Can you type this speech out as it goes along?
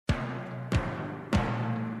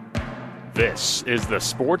This is the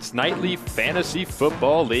Sports Nightly Fantasy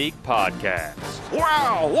Football League podcast.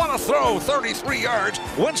 Wow, what a throw, 33 yards.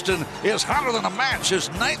 Winston is hotter than a match, his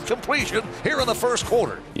 9th completion here in the first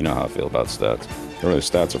quarter. You know how I feel about stats. Really,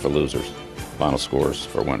 stats are for losers. Final scores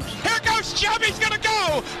for winners. Here goes Chubb, he's going to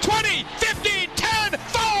go! 20, 15, 10,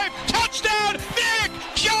 5, touchdown, Nick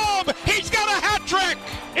Chubb! He's got a hat trick!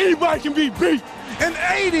 Anybody can be beat! An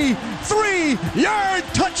 83-yard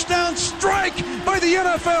touchdown strike by the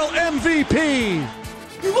NFL MVP!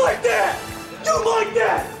 You like that? You like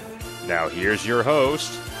that? Now here's your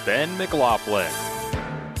host, Ben McLaughlin.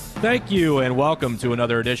 Thank you, and welcome to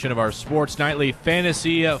another edition of our Sports Nightly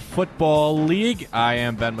Fantasy Football League. I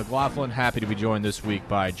am Ben McLaughlin, happy to be joined this week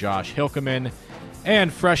by Josh Hilkeman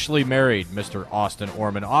and freshly married Mr. Austin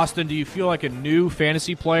Orman. Austin, do you feel like a new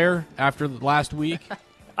fantasy player after last week?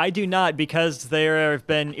 I do not, because there have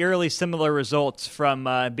been eerily similar results from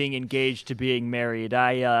being engaged to being married.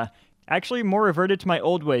 I actually more reverted to my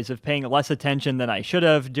old ways of paying less attention than I should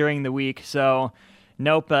have during the week. So,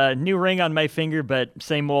 nope, new ring on my finger, but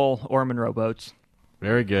same old Orman rowboats.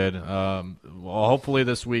 Very good. Well, hopefully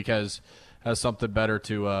this week has something better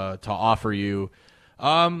to offer you.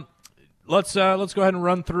 Let's go ahead and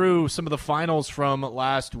run through some of the finals from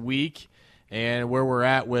last week and where we're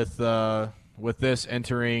at with this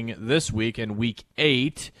entering this week in Week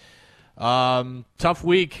 8. Tough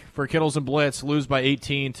week for Kittles and Blitz. Lose by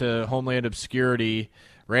 18 to Homeland Obscurity.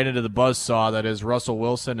 Ran into the buzzsaw that is Russell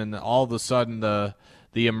Wilson, and all of a sudden the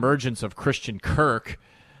emergence of Christian Kirk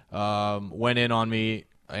went in on me,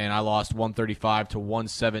 and I lost 135 to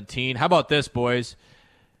 117. How about this, boys?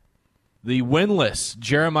 The winless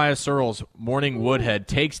Jeremiah Searles, Morning Woodhead,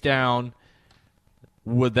 takes down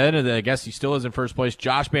I guess he still is in first place,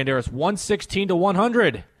 Josh Banderas, 116 to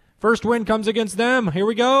 100. First win comes against them. Here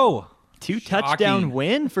we go. Touchdown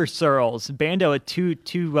win for Searles. Bando a two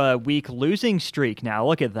week losing streak now.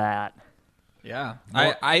 Look at that. Yeah,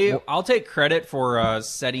 I'll take credit for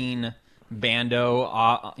setting Bando,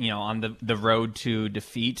 on the road to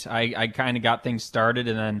defeat. I kind of got things started,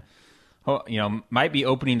 and then might be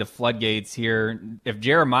opening the floodgates here. If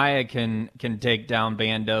Jeremiah can take down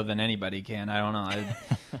Bando, then anybody can. I don't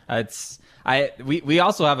know. We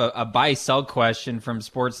also have a buy-sell question from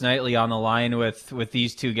Sports Nightly on the line with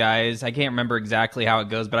these two guys. I can't remember exactly how it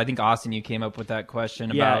goes, but I think, Austin, you came up with that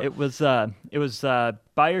question. Yeah, it was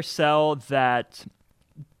buy or sell that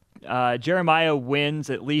Jeremiah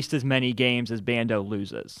wins at least as many games as Bando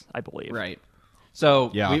loses, I believe. Right.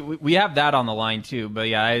 So yeah. we have that on the line too, but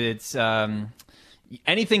yeah, it's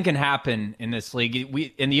anything can happen in this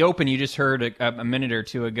league. In the Open, you just heard a minute or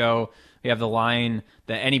two ago, we have the line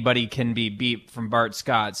that anybody can be beat from Bart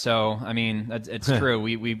Scott. So I mean, it's true.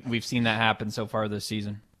 We've seen that happen so far this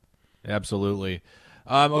season. Absolutely.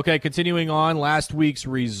 Okay, continuing on last week's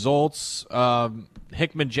results.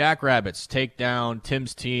 Hickman Jackrabbits take down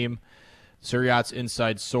Tim's team. Suriat's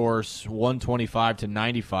Inside Source, 125 to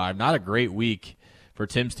 95. Not a great week for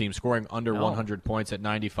Tim's team, scoring under 100 points at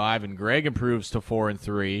 95, and Greg improves to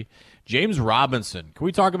 4-3. James Robinson, can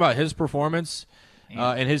we talk about his performance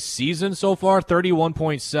in his season so far?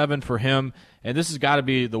 31.7 for him, and this has got to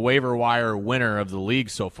be the waiver wire winner of the league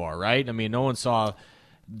so far, right? I mean, no one saw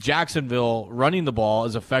Jacksonville running the ball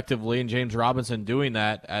as effectively, and James Robinson doing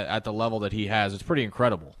that at the level that he has. It's pretty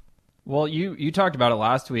incredible. Well, you talked about it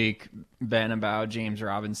last week, Ben, about James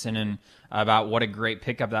Robinson and about what a great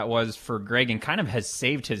pickup that was for Greg, and kind of has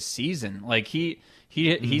saved his season. Like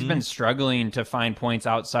he's been struggling to find points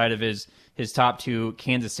outside of his top two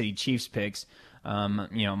Kansas City Chiefs picks,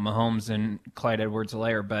 Mahomes and Clyde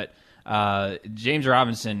Edwards-Helaire. But James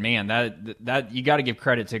Robinson, man, that you got to give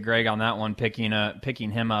credit to Greg on that one, picking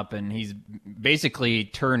him up, and he's basically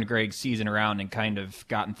turned Greg's season around and kind of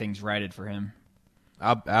gotten things righted for him.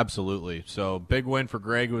 Absolutely. So big win for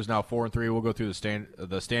Greg, who is now 4-3. We'll go through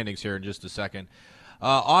the standings here in just a second.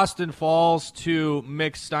 Austin falls to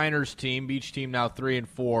Mick Steiner's team. Beach team now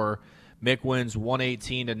 3-4. Mick wins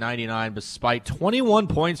 118 to 99, despite 21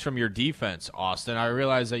 points from your defense. Austin, I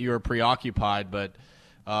realize that you were preoccupied, but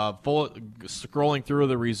scrolling through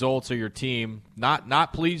the results of your team,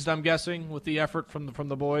 not pleased, I'm guessing, with the effort from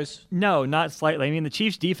the boys? No, not slightly. I mean, the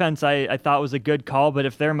Chiefs' defense I thought was a good call, but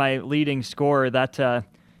if they're my leading scorer, that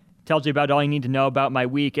tells you about all you need to know about my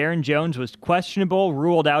week. Aaron Jones was questionable,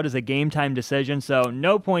 ruled out as a game-time decision, so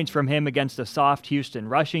no points from him against a soft Houston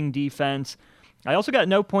rushing defense. I also got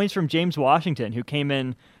no points from James Washington, who came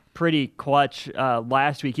in pretty clutch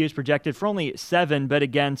last week. He was projected for only 7, but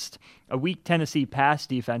against a weak Tennessee pass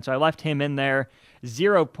defense. So I left him in there.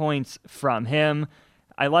 0 points from him.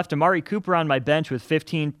 I left Amari Cooper on my bench with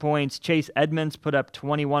 15 points. Chase Edmonds put up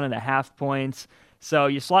 21.5 points. So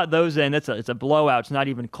you slot those in, it's a blowout. It's not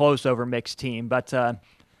even close over Mick's team. But a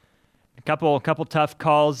couple tough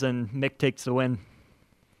calls, and Mick takes the win.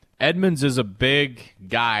 Edmonds is a big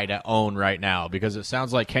guy to own right now because it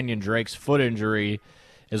sounds like Kenyon Drake's foot injury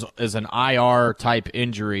is an IR type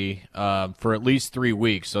injury for at least 3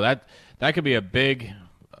 weeks. So that could be a big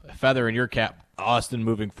feather in your cap, Austin,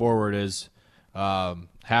 moving forward, is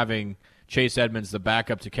having Chase Edmonds the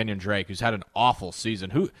backup to Kenyon Drake, who's had an awful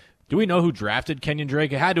season. Do we know who drafted Kenyon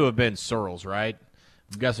Drake? It had to have been Searles, right?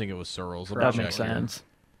 I'm guessing it was Searles. That makes sense.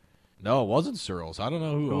 No, it wasn't Searles. I don't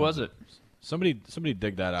know who was it. Somebody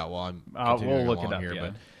dig that out while I'm we'll continuing look along it up here.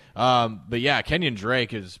 yeah. But yeah, Kenyon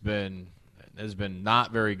Drake has been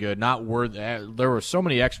not very good. Not worth. There were so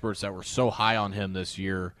many experts that were so high on him this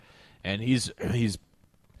year, and he's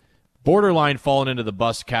borderline fallen into the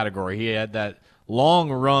bust category. He had that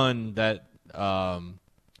long run that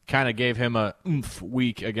kind of gave him a oomph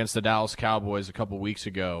week against the Dallas Cowboys a couple weeks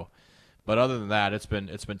ago. But other than that, it's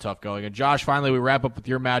been tough going. And Josh, finally we wrap up with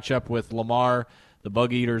your matchup with Lamar, the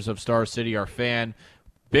Bug Eaters of Star City, our fan.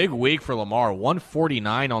 Big week for Lamar,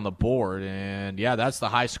 149 on the board, and yeah, that's the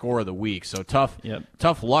high score of the week. So tough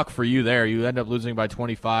luck for you there. You end up losing by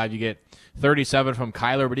 25. You get 37 from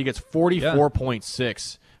Kyler, but he gets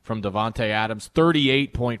 44.6 from Devontae Adams,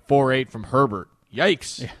 38.48 from Herbert.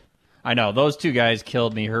 Yikes. Yeah. I know. Those two guys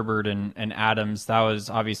killed me, Herbert and Adams. That was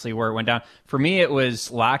obviously where it went down. For me, it was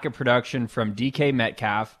lack of production from DK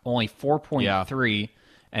Metcalf, only 4.3,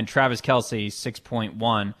 and Travis Kelce,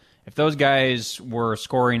 6.1. If those guys were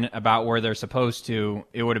scoring about where they're supposed to,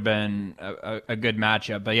 it would have been a good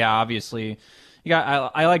matchup. But yeah, obviously,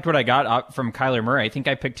 I liked what I got from Kyler Murray. I think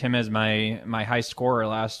I picked him as my high scorer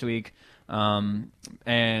last week,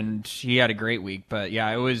 and he had a great week. But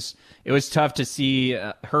yeah, it was tough to see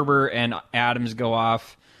Herbert and Adams go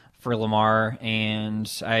off for Lamar, and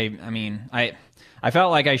I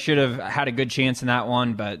felt like I should have had a good chance in that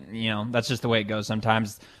one, but that's just the way it goes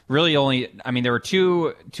sometimes. Really, there were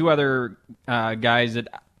two other guys that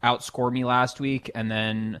outscored me last week, and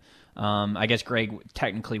then I guess Greg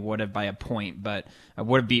technically would have by a point, but I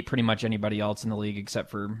would have beat pretty much anybody else in the league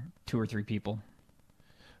except for 2 or 3 people.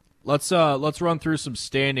 Let's run through some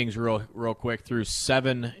standings real quick through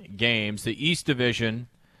 7 games. The East Division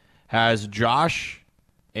has Josh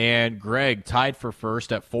and Greg tied for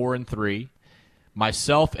first at 4-3.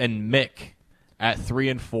 Myself and Mick at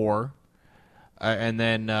 3-4, and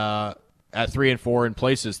then at 3-4 in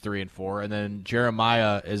places 3-4, and then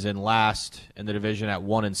Jeremiah is in last in the division at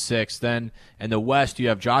 1-6. Then in the West, you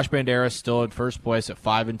have Josh Banderas still in first place at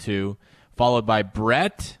 5-2, followed by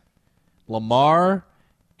Brett, Lamar,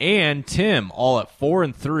 and Tim all at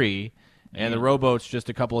 4-3, and the Rowboats just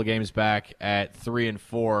a couple of games back at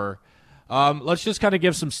 3-4. Let's just kind of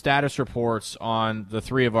give some status reports on the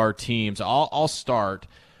 3 of our teams. I'll start.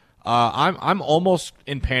 I'm almost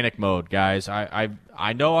in panic mode, guys.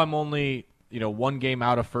 I know I'm only 1 game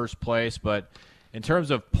out of first place, but in terms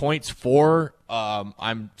of points for,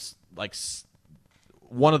 I'm like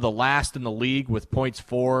one of the last in the league with points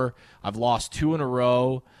for. I've lost 2 in a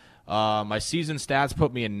row. My season stats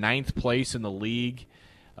put me in 9th place in the league.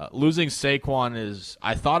 Losing Saquon is,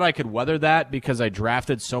 I thought I could weather that because I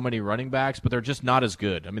drafted so many running backs, but they're just not as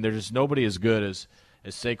good. I mean, there's just nobody as good as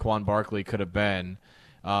Saquon Barkley could have been.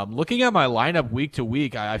 Looking at my lineup week to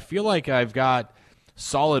week, I feel like I've got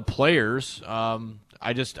solid players.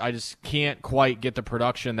 I just can't quite get the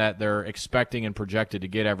production that they're expecting and projected to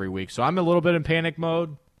get every week. So I'm a little bit in panic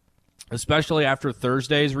mode, especially after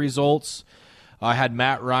Thursday's results. I had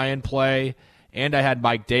Matt Ryan play, and I had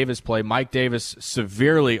Mike Davis play. Mike Davis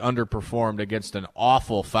severely underperformed against an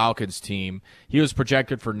awful Falcons team. He was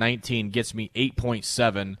projected for 19, gets me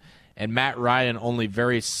 8.7, and Matt Ryan only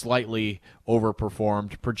very slightly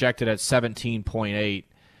overperformed, projected at 17.8,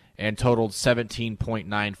 and totaled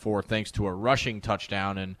 17.94 thanks to a rushing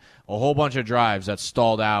touchdown and a whole bunch of drives that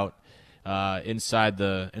stalled out inside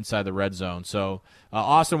the red zone. So,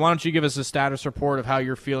 Austin, why don't you give us a status report of how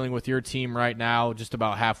you're feeling with your team right now, just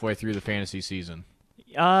about halfway through the fantasy season?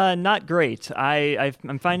 Not great.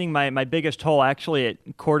 I'm finding my biggest hole actually at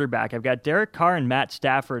quarterback. I've got Derek Carr and Matt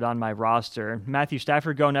Stafford on my roster. Matthew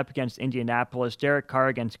Stafford going up against Indianapolis. Derek Carr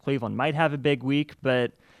against Cleveland might have a big week,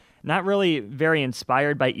 but not really very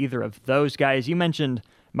inspired by either of those guys. You mentioned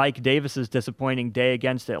Mike Davis's disappointing day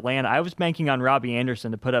against Atlanta. I was banking on Robbie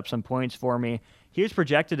Anderson to put up some points for me. He was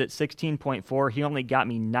projected at 16.4. He only got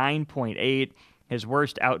me 9.8, his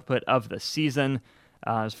worst output of the season,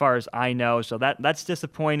 as far as I know. So that's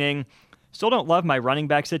disappointing. Still don't love my running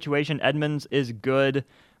back situation. Edmonds is good,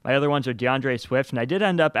 My other ones are DeAndre Swift, and I did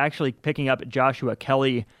end up actually picking up Joshua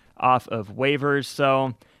Kelly off of waivers.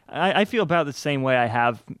 So I feel about the same way I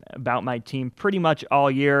have about my team pretty much all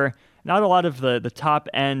year. Not a lot of the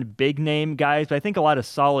top-end big-name guys, but I think a lot of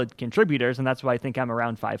solid contributors, and that's why I think I'm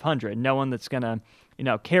around 500. No one that's going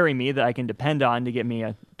to carry me that I can depend on to get me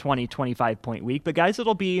a 20, 25-point week. But guys,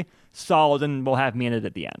 it'll be solid, and will have me in it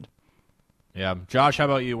at the end. Yeah. Josh, how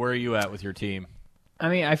about you? Where are you at with your team? I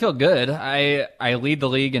mean, I feel good. I lead the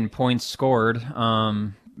league in points scored,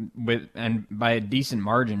 and by a decent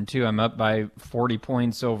margin too. I'm up by 40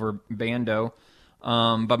 points over Bando,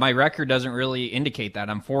 but my record doesn't really indicate that.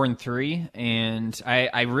 I'm 4-3, and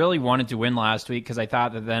I really wanted to win last week because I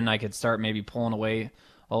thought that then I could start maybe pulling away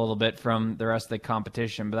a little bit from the rest of the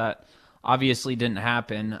competition, but that obviously didn't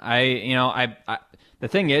happen. The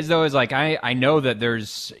thing is, though, is like I know that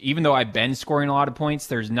there's, even though I've been scoring a lot of points,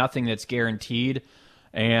 there's nothing that's guaranteed.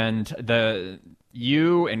 And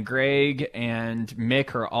you and Greg and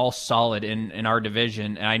Mick are all solid in our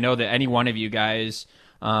division. And I know that any one of you guys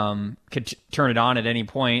could turn it on at any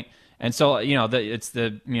point. And so, it's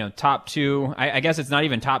the top two. I guess it's not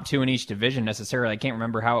even top two in each division necessarily. I can't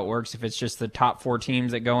remember how it works, if it's just the top 4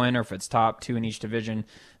 teams that go in, or if it's top 2 in each division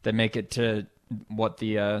that make it to what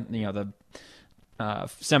the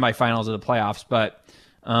semifinals of the playoffs. But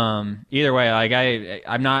either way, like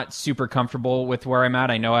I'm not super comfortable with where I'm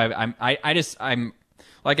at. I know I'm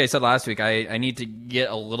like I said last week, I need to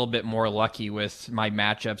get a little bit more lucky with my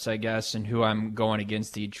matchups, I guess, and who I'm going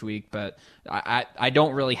against each week. But I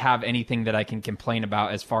don't really have anything that I can complain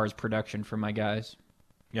about as far as production from my guys.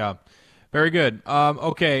 Yeah. Very good.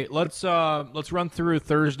 Okay, let's run through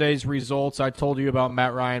Thursday's results. I told you about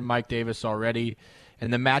Matt Ryan, Mike Davis already.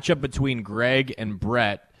 And the matchup between Greg and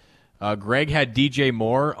Brett, Greg had DJ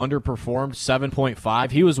Moore, underperformed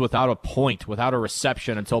 7.5. He was without a point, without a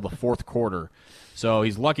reception until the fourth quarter. So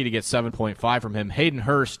he's lucky to get 7.5 from him. Hayden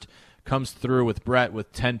Hurst comes through with Brett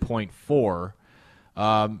with 10.4.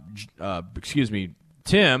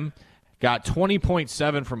 Tim got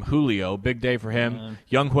 20.7 from Julio. Big day for him.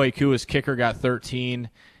 Younghoe Koo, his kicker, got 13.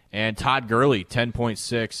 And Todd Gurley,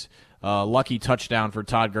 10.6. Lucky touchdown for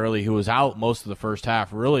Todd Gurley, who was out most of the first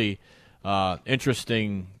half. Really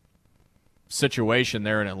interesting situation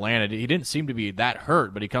there in Atlanta. He didn't seem to be that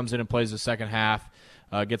hurt, but he comes in and plays the second half,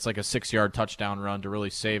 gets like a 6-yard touchdown run to really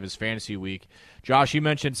save his fantasy week. Josh, you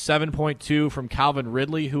mentioned 7.2 from Calvin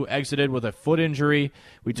Ridley, who exited with a foot injury.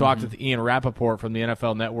 We talked with Ian Rappaport from the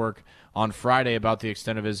NFL Network on Friday about the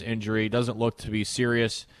extent of his injury. Doesn't look to be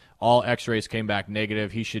serious. All x-rays came back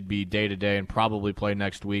negative. He should be day-to-day and probably play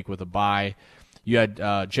next week with a bye. You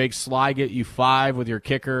had Jake Sly get you 5 with your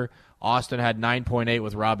kicker. Austin had 9.8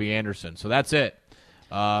 with Robbie Anderson. So that's it.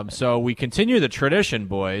 So we continue the tradition,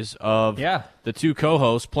 boys, of the two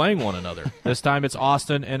co-hosts playing one another. This time it's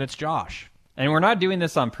Austin and it's Josh. And we're not doing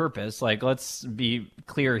this on purpose. Like, let's be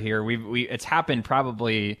clear here. It's happened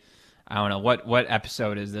probably, I don't know, what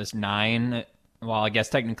episode is this? 9? Well, I guess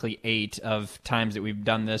technically 8 of times that we've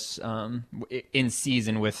done this in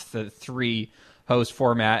season with the 3-host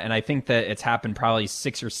format, and I think that it's happened probably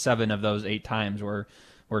 6 or 7 of those 8 times where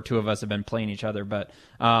 2 of us have been playing each other. But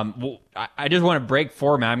I just want to break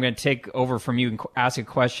format. I'm going to take over from you and ask a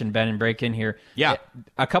question, Ben, and break in here. Yeah.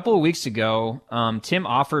 A couple of weeks ago, Tim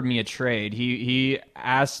offered me a trade. He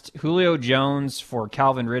asked Julio Jones for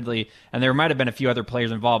Calvin Ridley, and there might have been a few other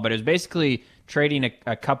players involved, but it was basically trading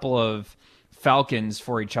a couple of Falcons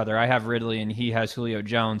for each other. I have Ridley and he has Julio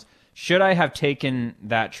Jones. Should I have taken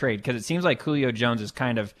that trade? Because it seems like Julio Jones has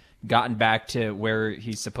kind of gotten back to where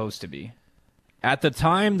he's supposed to be. At the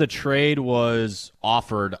time the trade was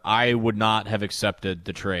offered, I would not have accepted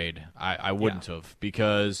the trade. I wouldn't have,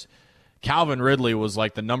 because Calvin Ridley was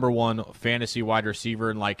like the number 1 fantasy wide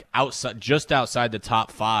receiver and like just outside the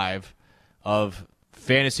top 5 of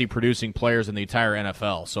fantasy producing players in the entire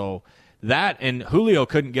NFL. So that, and Julio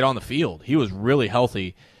couldn't get on the field. He was really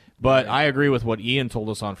healthy. But I agree with what Ian told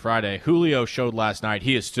us on Friday. Julio showed last night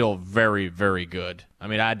he is still very, very good. I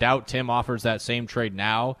mean, I doubt Tim offers that same trade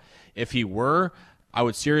now. If he were, I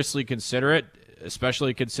would seriously consider it,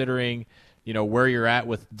 especially considering, where you're at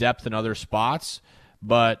with depth in other spots.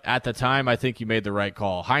 But at the time, I think you made the right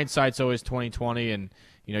call. Hindsight's always 20/20, and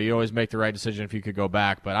you always make the right decision if you could go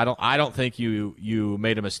back. But I don't think you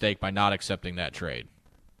made a mistake by not accepting that trade.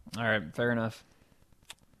 All right, fair enough.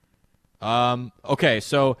 Okay,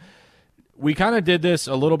 so we kind of did this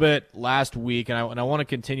a little bit last week, and I want to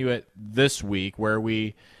continue it this week, where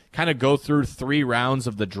we kind of go through 3 rounds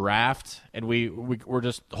of the draft, and we're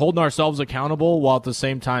just holding ourselves accountable while at the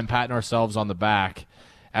same time patting ourselves on the back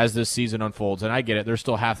as this season unfolds. And I get it, there's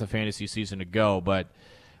still half the fantasy season to go, but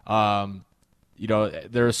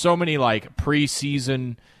there are so many like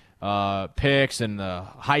preseason picks and the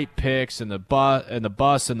hype picks and the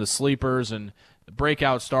bus and the sleepers and the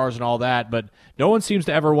breakout stars and all that, but no one seems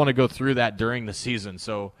to ever want to go through that during the season.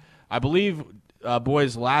 So I believe,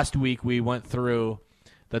 boys, last week we went through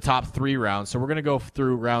the top 3 rounds. So we're going to go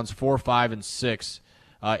through rounds 4, 5, and 6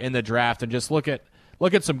 in the draft and just look at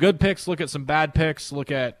some good picks, look at some bad picks,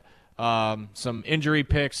 look at some injury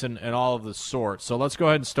picks and all of the sorts. So let's go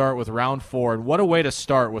ahead and start with round 4. And what a way to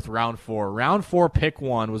start with round 4. Round 4, pick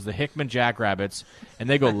 1 was the Hickman Jackrabbits, and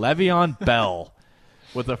they go Le'Veon Bell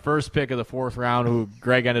with the first pick of the 4th round, who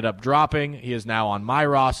Greg ended up dropping. He is now on my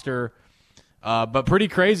roster. But pretty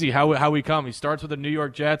crazy how we come. He starts with the New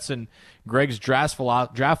York Jets and Greg's draft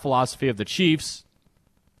philosophy of the Chiefs.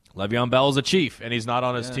 Le'Veon Bell is a Chief, and he's not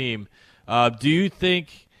on his team. Do you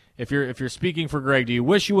think, if you're speaking for Greg, do you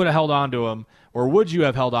wish you would have held on to him, or would you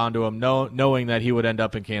have held on to him knowing that he would end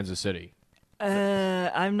up in Kansas City?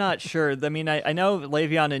 I'm not sure. I mean, I know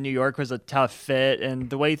Le'Veon in New York was a tough fit,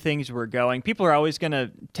 and the way things were going, people are always going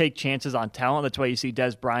to take chances on talent. That's why you see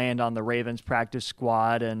Des Bryant on the Ravens practice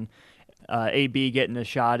squad and AB getting a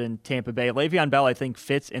shot in Tampa Bay. Le'Veon Bell, I think,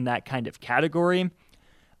 fits in that kind of category.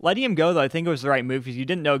 Letting him go, though, I think it was the right move because you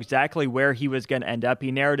didn't know exactly where he was going to end up.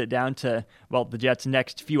 He narrowed it down to, the Jets'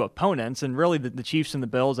 next few opponents, and really the Chiefs and the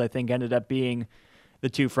Bills, I think, ended up being the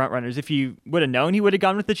 2 frontrunners. If you would have known he would have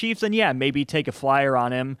gone with the Chiefs, then yeah, maybe take a flyer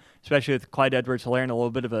on him, especially with Clyde Edwards-Helaire in a little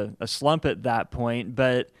bit of a slump at that point.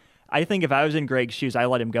 But I think if I was in Greg's shoes, I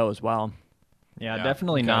let him go as well. Yeah,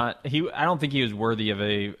 definitely not. I don't think he was worthy of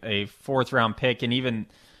a 4th round pick, and even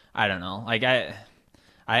I don't know. Like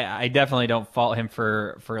I definitely don't fault him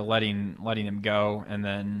for letting him go. And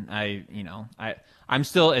then it's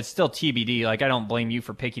still TBD. Like I don't blame you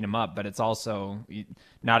for picking him up, but it's also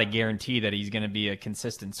not a guarantee that he's going to be a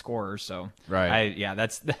consistent scorer. So right,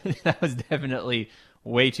 that was definitely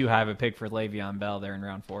way too high of a pick for Le'Veon Bell there in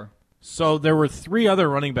round 4. So there were 3 other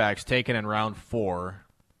running backs taken in round 4.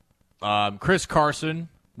 Chris Carson,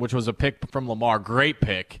 which was a pick from Lamar, great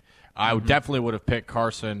pick. I definitely would have picked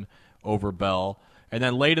Carson over Bell. And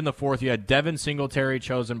then late in the 4th, you had Devin Singletary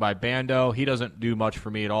chosen by Bando. He doesn't do much for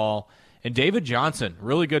me at all. And David Johnson,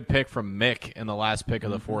 really good pick from Mick in the last pick of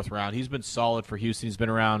the 4th round. He's been solid for Houston. He's been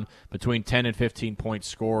around between 10 and 15-point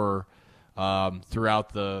scorer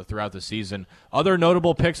throughout the season. Other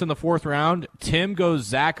notable picks in the 4th round, Tim goes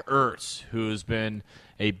Zach Ertz, who's been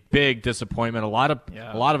a big disappointment. A lot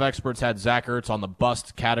of experts had Zach Ertz on the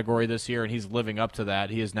bust category this year, and he's living up to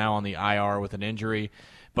that. He is now on the IR with an injury.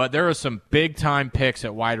 But there are some big-time picks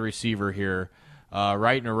at wide receiver here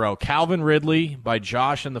right in a row. Calvin Ridley by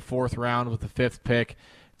Josh in the 4th round with the 5th pick.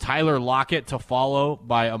 Tyler Lockett to follow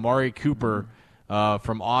by Amari Cooper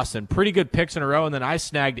from Austin. Pretty good picks in a row. And then I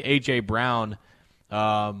snagged A.J. Brown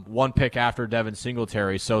 1 pick after Devin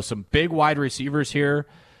Singletary. So some big wide receivers here.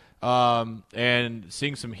 And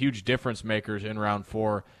seeing some huge difference makers in round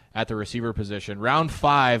 4 at the receiver position. Round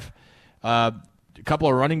 5, a couple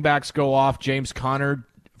of running backs go off. James Conner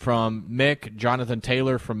from Mick, Jonathan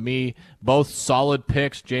Taylor from me. Both solid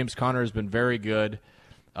picks. James Conner has been very good.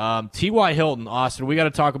 T.Y. Hilton, Austin, we got to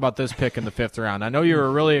talk about this pick in the 5th round. I know you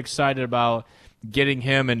were really excited about getting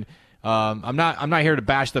him, and I'm not here to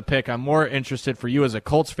bash the pick. I'm more interested for you as a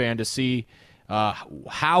Colts fan to see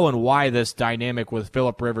how and why this dynamic with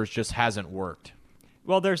Phillip Rivers just hasn't worked.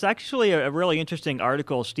 Well, there's actually a really interesting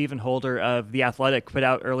article Stephen Holder of The Athletic put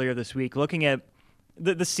out earlier this week looking at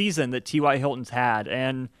the season that T.Y. Hilton's had,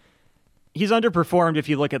 and he's underperformed if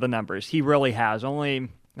you look at the numbers. He really has. Only,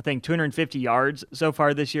 I think, 250 yards so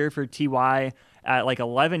far this year for T.Y. at like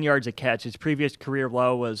 11 yards a catch. His previous career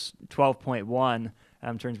low was 12.1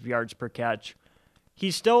 in terms of yards per catch.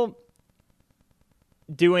 He's still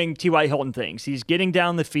doing T.Y. Hilton things. He's getting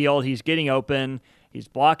down the field. He's getting open. He's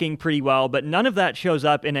blocking pretty well, but none of that shows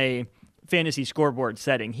up in a fantasy scoreboard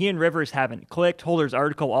setting. He and Rivers haven't clicked. Holder's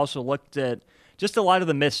article also looked at just a lot of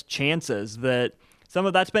the missed chances that some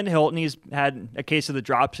of that's been Hilton. He's had a case of the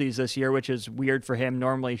dropsies this year, which is weird for him,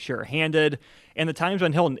 normally sure-handed. And the times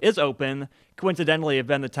when Hilton is open, coincidentally, have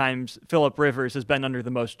been the times Phillip Rivers has been under the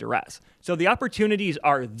most duress. So the opportunities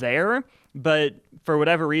are there, but for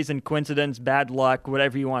whatever reason, coincidence, bad luck,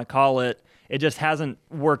 whatever you want to call it, it just hasn't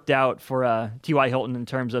worked out for T.Y. Hilton in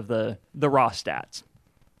terms of the raw stats.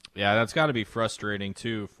 Yeah, that's got to be frustrating,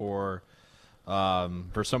 too, for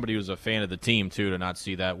somebody who's a fan of the team, too, to not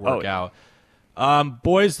see that work out.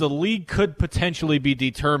 Boys, the league could potentially be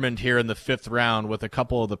determined here in the 5th round with a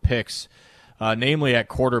couple of the picks, namely at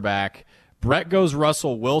quarterback. Brett goes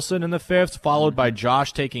Russell Wilson in the 5th, followed by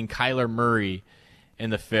Josh taking Kyler Murray in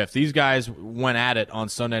the 5th. These guys went at it on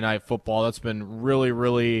Sunday Night Football. That's been really,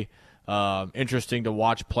 really interesting to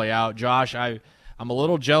watch play out. Josh, I'm a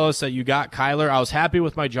little jealous that you got Kyler. I was happy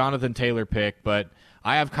with my Jonathan Taylor pick, but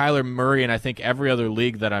I have Kyler Murray in I think every other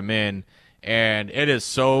league that I'm in, and it is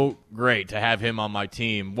so great to have him on my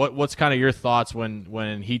team. What's kind of your thoughts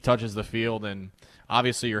when he touches the field? And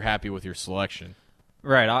obviously you're happy with your selection.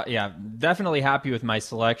 Right. Yeah, definitely happy with my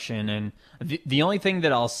selection. And the only thing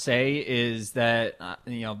that I'll say is that,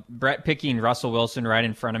 Brett picking Russell Wilson right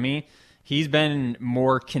in front of me, he's been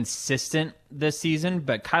more consistent this season,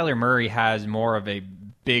 but Kyler Murray has more of a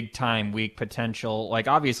big-time week potential. Like,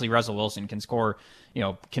 obviously, Russell Wilson can score,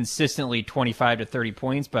 consistently 25 to 30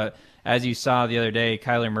 points, but as you saw the other day,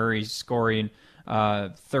 Kyler Murray's scoring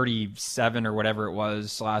 37 or whatever it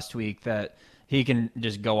was last week, that he can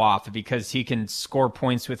just go off because he can score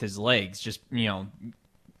points with his legs, just,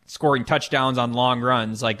 scoring touchdowns on long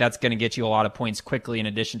runs. Like, that's going to get you a lot of points quickly in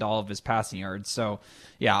addition to all of his passing yards. So,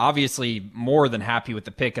 yeah, obviously more than happy with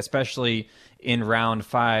the pick, especially in round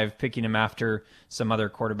 5, picking him after some other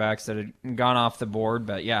quarterbacks that had gone off the board.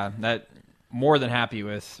 But, yeah, that more than happy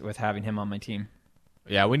with having him on my team.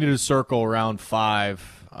 Yeah, we need to circle round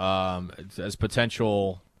 5 as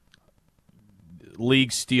potential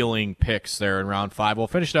league-stealing picks there in round 5. We'll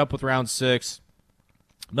finish it up with round 6.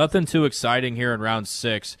 Nothing too exciting here in round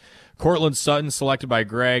 6. Cortland Sutton selected by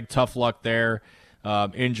Greg. Tough luck there.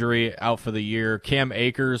 Injury, out for the year. Cam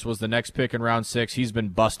Akers was the next pick in round 6. He's been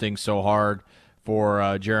busting so hard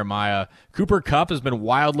for Jeremiah. Cooper Kupp has been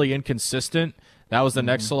wildly inconsistent. That was the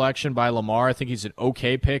next selection by Lamar. I think he's an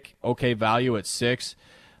okay pick, okay value at 6.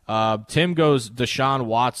 Tim goes Deshaun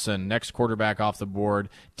Watson, next quarterback off the board.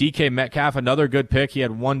 DK Metcalf, another good pick. He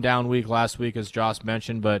had one down week last week, as Josh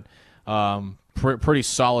mentioned, but pretty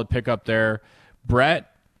solid pickup there.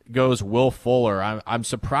 Brett goes Will Fuller. I'm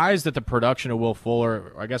surprised at the production of Will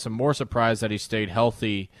Fuller. I guess I'm more surprised that he stayed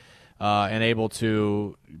healthy and able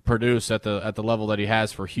to produce at the level that he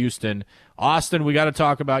has for Houston. Austin, we got to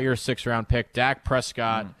talk about your 6th-round pick, Dak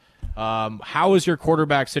Prescott. How is your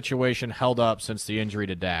quarterback situation held up since the injury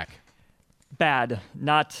to Dak? Bad,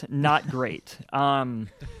 not great.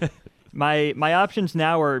 My options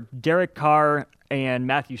now are Derek Carr and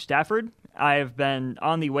Matthew Stafford. I've been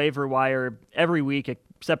on the waiver wire every week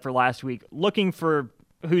except for last week, looking for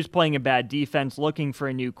who's playing a bad defense, looking for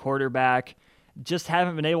a new quarterback. Just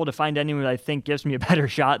haven't been able to find anyone that I think gives me a better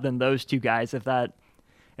shot than those two guys, if that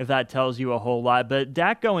tells you a whole lot. But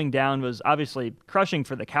Dak going down was obviously crushing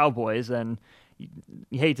for the Cowboys, and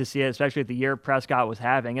you hate to see it, especially at the year Prescott was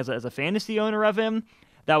having. As a fantasy owner of him,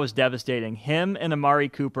 that was devastating. Him and Amari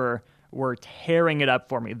Cooper were tearing it up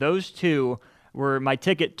for me. Those two were my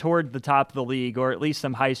ticket toward the top of the league, or at least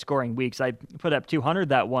some high-scoring weeks. I put up 200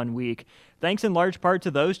 that one week, thanks in large part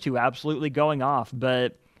to those two absolutely going off.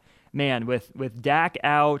 But, man, with Dak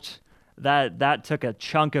out, that took a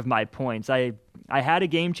chunk of my points. I had a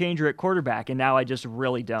game changer at quarterback, and now I just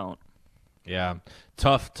really don't. Yeah,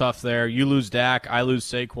 tough there. You lose Dak, I lose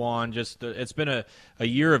Saquon. Just it's been a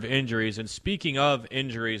year of injuries. And speaking of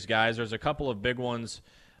injuries, guys, there's a couple of big ones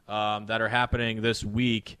that are happening this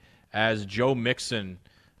week as Joe Mixon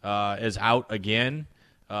is out again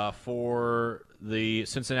for the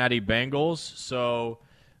Cincinnati Bengals. So,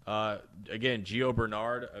 again, Gio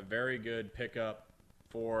Bernard, a very good pickup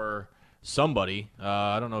for somebody.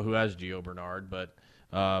 I don't know who has Gio Bernard, but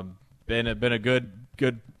been a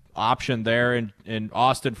good option there in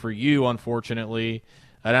Austin for you, unfortunately.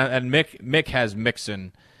 And Mick has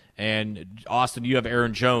Mixon, and Austin, you have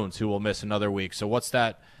Aaron Jones, who will miss another week. So what's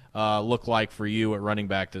that look like for you at running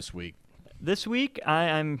back this week? This week,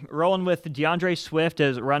 I'm rolling with DeAndre Swift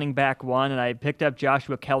as running back 1, and I picked up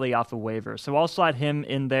Joshua Kelly off the waiver. So I'll slot him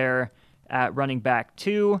in there at running back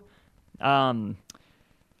 2. I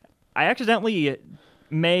accidentally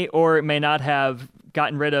may or may not have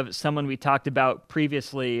gotten rid of someone we talked about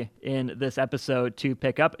previously in this episode to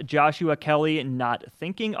pick up Joshua Kelly, not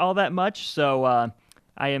thinking all that much. So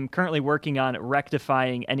I am currently working on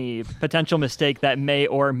rectifying any potential mistake that may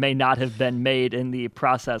or may not have been made in the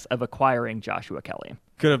process of acquiring Joshua Kelly.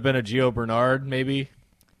 Could have been a Gio Bernard, maybe?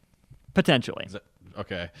 Potentially.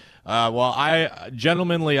 Okay. Well,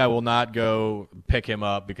 I will not go pick him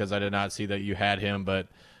up because I did not see that you had him, but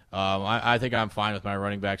I think I'm fine with my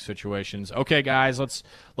running back situations. Okay, guys,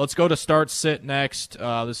 let's go to start sit next.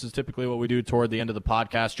 This is typically what we do toward the end of the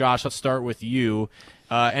podcast. Josh, let's start with you.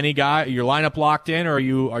 Any guy, your lineup locked in, or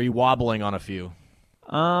are you wobbling on a few?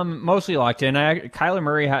 Mostly locked in. Kyler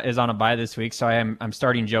Murray is on a bye this week, so I'm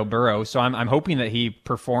starting Joe Burrow. So I'm hoping that he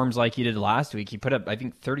performs like he did last week. He put up, I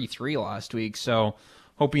think, 33 last week. So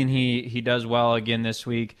hoping he does well again this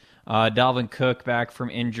week. Dalvin Cook back from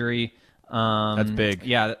injury. That's big.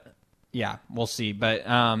 Yeah, Yeah, we'll see. But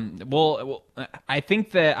I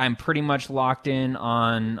think that I'm pretty much locked in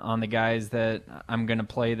on the guys that I'm going to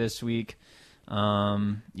play this week.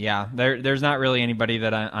 There's not really anybody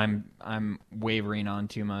that I'm wavering on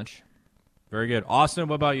too much. Very good. Austin,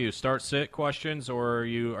 what about you? Start sit questions, or are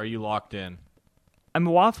you locked in? I'm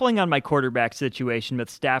waffling on my quarterback situation with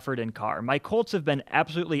Stafford and Carr. My Colts have been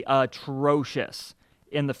absolutely atrocious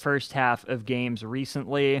in the first half of games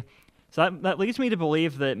recently. So that leads me to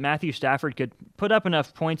believe that Matthew Stafford could put up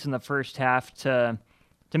enough points in the first half to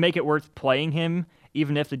make it worth playing him,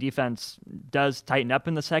 even if the defense does tighten up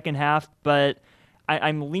in the second half. But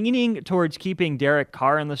I'm leaning towards keeping Derek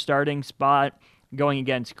Carr in the starting spot going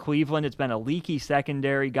against Cleveland. It's been a leaky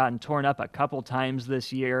secondary, gotten torn up a couple times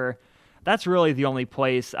this year. That's really the only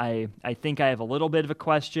place I think I have a little bit of a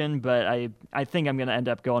question, but I think I'm going to end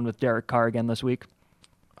up going with Derek Carr again this week.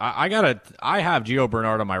 I have Gio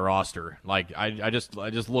Bernard on my roster. Like I just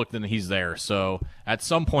looked and he's there. So at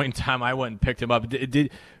some point in time, I went and picked him up.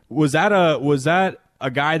 Was that a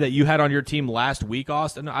guy that you had on your team last week,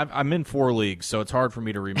 Austin? I'm in 4 leagues, so it's hard for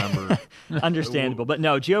me to remember. Understandable, but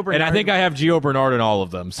no, Gio Bernard. And I think I have Gio Bernard in all of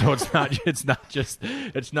them, so it's not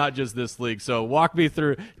just this league. So walk me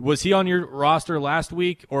through. Was he on your roster last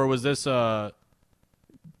week, or was this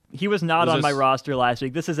He was not on my roster last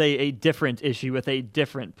week. This is a different issue with a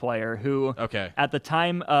different player who, at the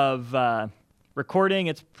time of recording,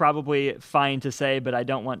 it's probably fine to say, but I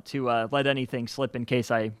don't want to let anything slip in case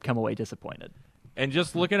I come away disappointed. And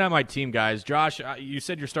just looking at my team, guys, Josh, you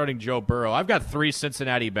said you're starting Joe Burrow. I've got 3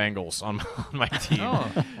 Cincinnati Bengals on my team.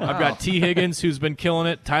 I've got T. Higgins, who's been killing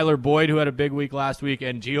it, Tyler Boyd, who had a big week last week,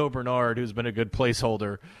 and Gio Bernard, who's been a good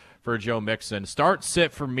placeholder for Joe Mixon. Start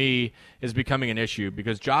sit for me is becoming an issue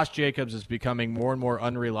because Josh Jacobs is becoming more and more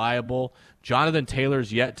unreliable. Jonathan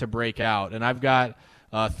Taylor's yet to break out, and I've got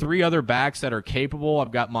 3 other backs that are capable.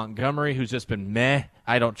 I've got Montgomery, who's just been meh.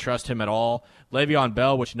 I don't trust him at all. Le'Veon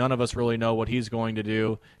Bell, which none of us really know what he's going to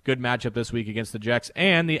do. Good matchup this week against the Jets.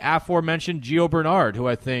 And the aforementioned Gio Bernard, who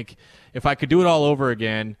I think if I could do it all over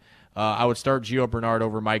again, I would start Gio Bernard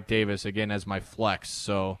over Mike Davis again as my flex.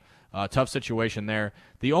 So tough situation there.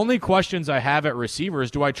 The only questions I have at receiver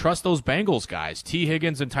is, do I trust those Bengals guys? T.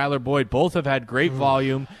 Higgins and Tyler Boyd both have had great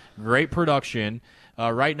volume, great production.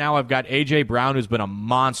 Right now I've got A.J. Brown, who's been a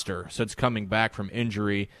monster since coming back from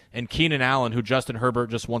injury, and Keenan Allen, who Justin Herbert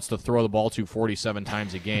just wants to throw the ball to 47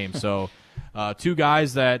 times a game. So 2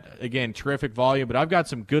 guys that, again, terrific volume. But I've got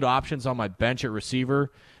some good options on my bench at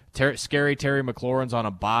receiver. Scary Terry McLaurin's on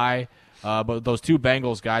a bye. But those 2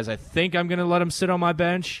 Bengals guys, I think I'm going to let them sit on my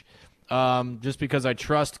bench just because I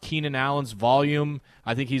trust Keenan Allen's volume.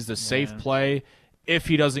 I think he's the safe play if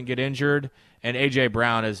he doesn't get injured. And A.J.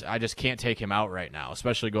 Brown I just can't take him out right now,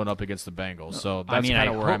 especially going up against the Bengals. So that's kind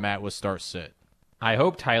of where I'm at with start sit. I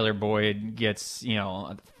hope Tyler Boyd gets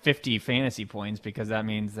 50 fantasy points because that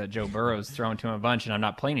means that Joe Burrow's thrown to him a bunch, and I'm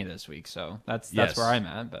not playing it this week. So that's where I'm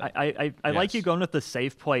at. But I like you going with the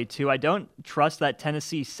safe play too. I don't trust that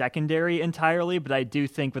Tennessee secondary entirely, but I do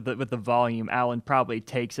think with the volume, Allen probably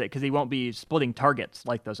takes it because he won't be splitting targets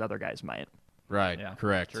like those other guys might. Right. Yeah.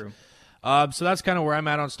 Correct. True. So that's kind of where I'm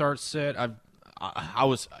at on start sit. I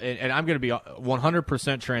was, and I'm going to be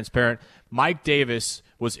 100% transparent. Mike Davis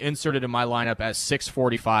was inserted in my lineup at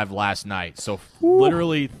 6:45 last night. So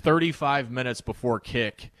literally 35 minutes before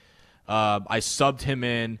kick, I subbed him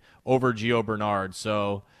in over Gio Bernard.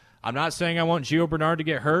 So I'm not saying I want Gio Bernard to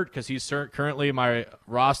get hurt because he's currently in my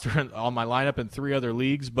roster on my lineup in 3 other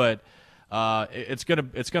leagues, but it's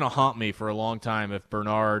gonna haunt me for a long time if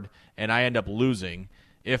Bernard and I end up losing.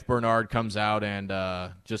 If Bernard comes out and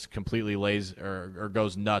just completely lays or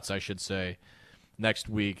goes nuts, I should say,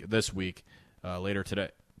 this week, later today.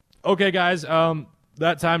 Okay, guys,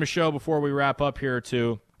 that time to show before we wrap up here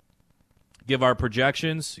to give our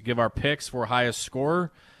projections, give our picks for highest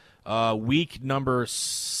scorer. Week number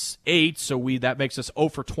 8, so that makes us 0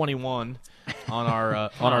 for 21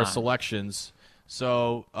 on our selections.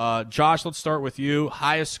 So, Josh, let's start with you.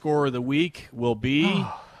 Highest scorer of the week will be.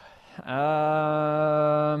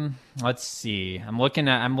 Let's see. I'm looking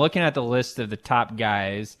at the list of the top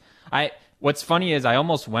guys. What's funny is I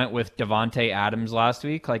almost went with Devontae Adams last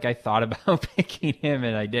week. Like I thought about picking him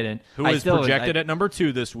and I didn't. Who is projected at number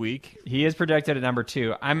 2 this week? He is projected at number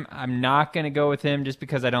 2. I'm not going to go with him just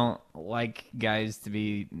because I don't like guys to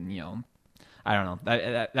be, I don't know.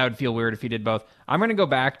 That would feel weird if he did both. I'm going to go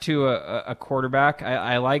back to a quarterback.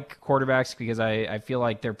 I like quarterbacks because I feel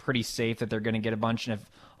like they're pretty safe that they're going to get a bunch, and if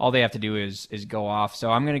all they have to do is go off. So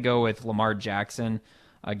I'm going to go with Lamar Jackson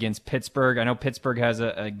against Pittsburgh. I know Pittsburgh has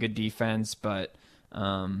a good defense, but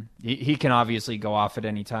he can obviously go off at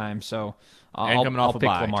any time. So I'll pick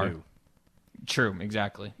Lamar. Too. True,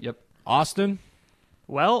 exactly. Yep. Austin?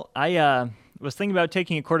 Well, I was thinking about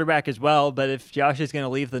taking a quarterback as well, but if Josh is going to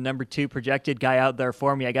leave the number 2 projected guy out there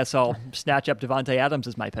for me, I guess I'll snatch up Devontae Adams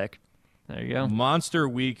as my pick. There you go. Monster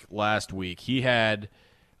week last week. He had,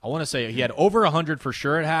 I want to say, he had over 100 for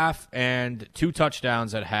sure at half and 2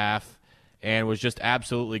 touchdowns at half and was just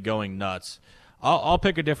absolutely going nuts. I'll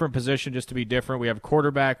pick a different position just to be different. We have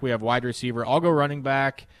quarterback. We have wide receiver. I'll go running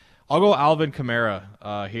back. I'll go Alvin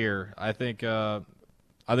Kamara here. I think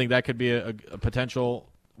that could be a potential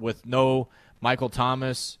with no Michael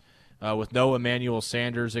Thomas, with no Emmanuel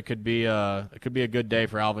Sanders. It could be a good day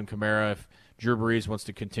for Alvin Kamara if Drew Brees wants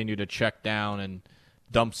to continue to check down and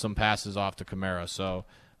dump some passes off to Kamara. So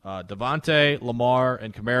Devontae, Lamar,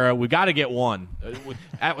 and Kamara, we got to get one.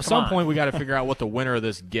 At some point, we got to figure out what the winner of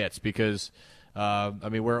this gets because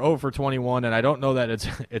we're 0 for 21, and I don't know that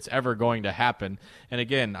it's ever going to happen. And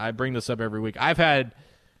again, I bring this up every week. I've had,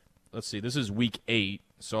 let's see, this is week 8.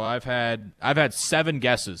 So I've had 7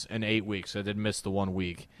 guesses in 8 weeks. I did miss the 1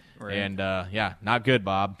 week, right. And not good,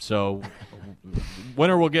 Bob. So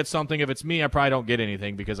winner will get something. If it's me, I probably don't get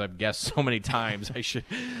anything because I've guessed so many times.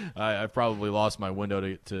 I've probably lost my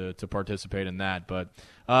window to participate in that. But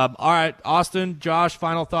all right, Austin, Josh,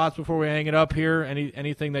 final thoughts before we hang it up here.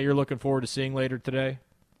 Anything that you're looking forward to seeing later today?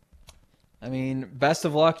 I mean, best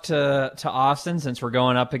of luck to Austin since we're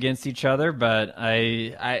going up against each other. But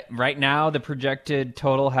I right now the projected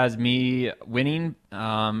total has me winning.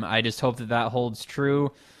 I just hope that holds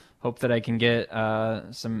true. Hope that I can get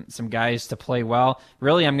some guys to play well.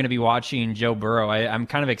 Really, I'm going to be watching Joe Burrow. I'm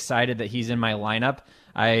kind of excited that he's in my lineup.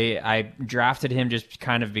 I drafted him just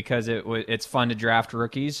kind of because it's fun to draft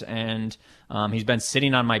rookies, and he's been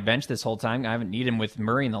sitting on my bench this whole time. I haven't needed him with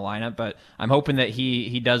Murray in the lineup, but I'm hoping that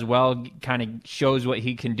he does well, kind of shows what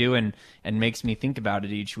he can do, and makes me think about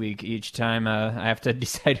it each week. Each time I have to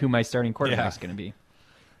decide who my starting quarterback is going to be.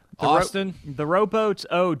 Austin? The Rowboats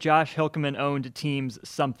owe Josh Hilkeman-owned teams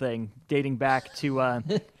something dating back to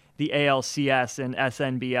the ALCS and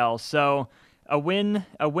SNBL. So a win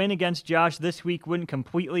against Josh this week wouldn't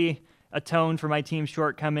completely atone for my team's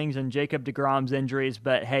shortcomings and Jacob deGrom's injuries,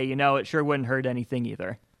 but hey, it sure wouldn't hurt anything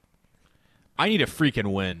either. I need a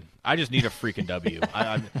freaking win. I just need a freaking W.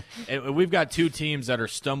 We've got 2 teams that are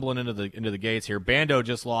stumbling into the gates here. Bando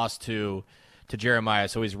just lost to Jeremiah,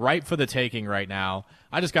 so he's ripe for the taking right now.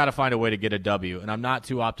 I just got to find a way to get a W, and I'm not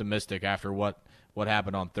too optimistic after what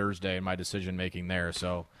happened on Thursday and my decision-making there.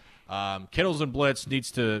 So Kittles and Blitz needs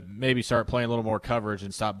to maybe start playing a little more coverage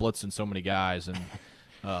and stop blitzing so many guys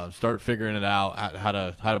and start figuring it out how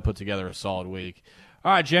to put together a solid week.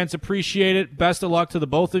 All right, gents, appreciate it. Best of luck to the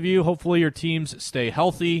both of you. Hopefully your teams stay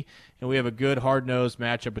healthy, and we have a good, hard-nosed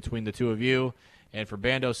matchup between the 2 of you. And for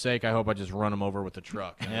Bando's sake, I hope I just run him over with the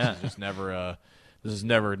truck. Yeah. This is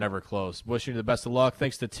never close. Wishing you the best of luck.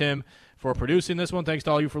 Thanks to Tim for producing this one. Thanks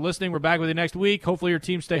to all you for listening. We're back with you next week. Hopefully your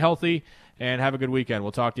teams stay healthy and have a good weekend.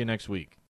 We'll talk to you next week.